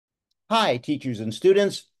Hi, teachers and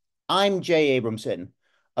students. I'm Jay Abramson,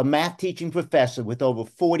 a math teaching professor with over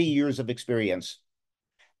 40 years of experience.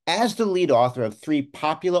 As the lead author of 3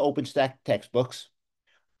 popular OpenStax textbooks,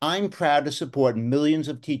 I'm proud to support millions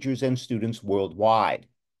of teachers and students worldwide.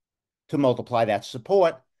 To multiply that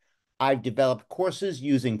support, I've developed courses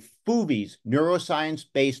using FUVI's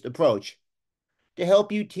neuroscience-based approach to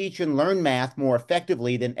help you teach and learn math more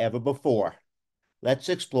effectively than ever before. Let's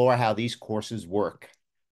explore how these courses work.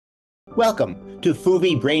 Welcome to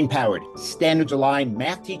FUVI Brain-Powered, Standards-Aligned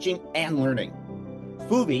Math Teaching and Learning.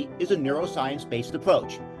 FUVI is a neuroscience-based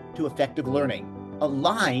approach to effective learning,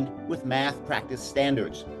 aligned with math practice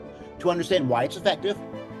standards. To understand why it's effective,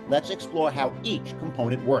 let's explore how each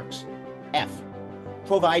component works. F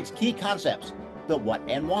provides key concepts, the what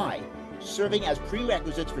and why, serving as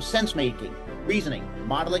prerequisites for sense-making, reasoning,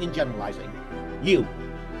 modeling, and generalizing. U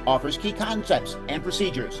offers key concepts and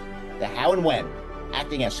procedures, the how and when,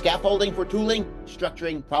 acting as scaffolding for tooling,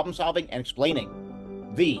 structuring, problem-solving, and explaining.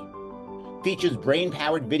 V features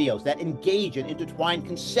brain-powered videos that engage and intertwine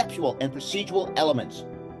conceptual and procedural elements,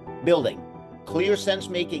 building clear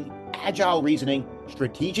sense-making, agile reasoning,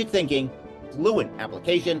 strategic thinking, fluent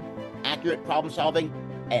application, accurate problem-solving,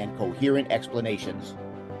 and coherent explanations.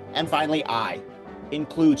 And finally, I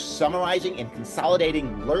includes summarizing and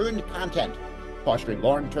consolidating learned content, fostering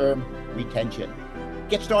long-term retention.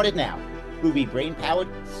 Get started now. FUVI Brain-Powered,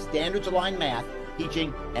 Standards-Aligned Math,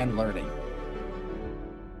 Teaching, and Learning.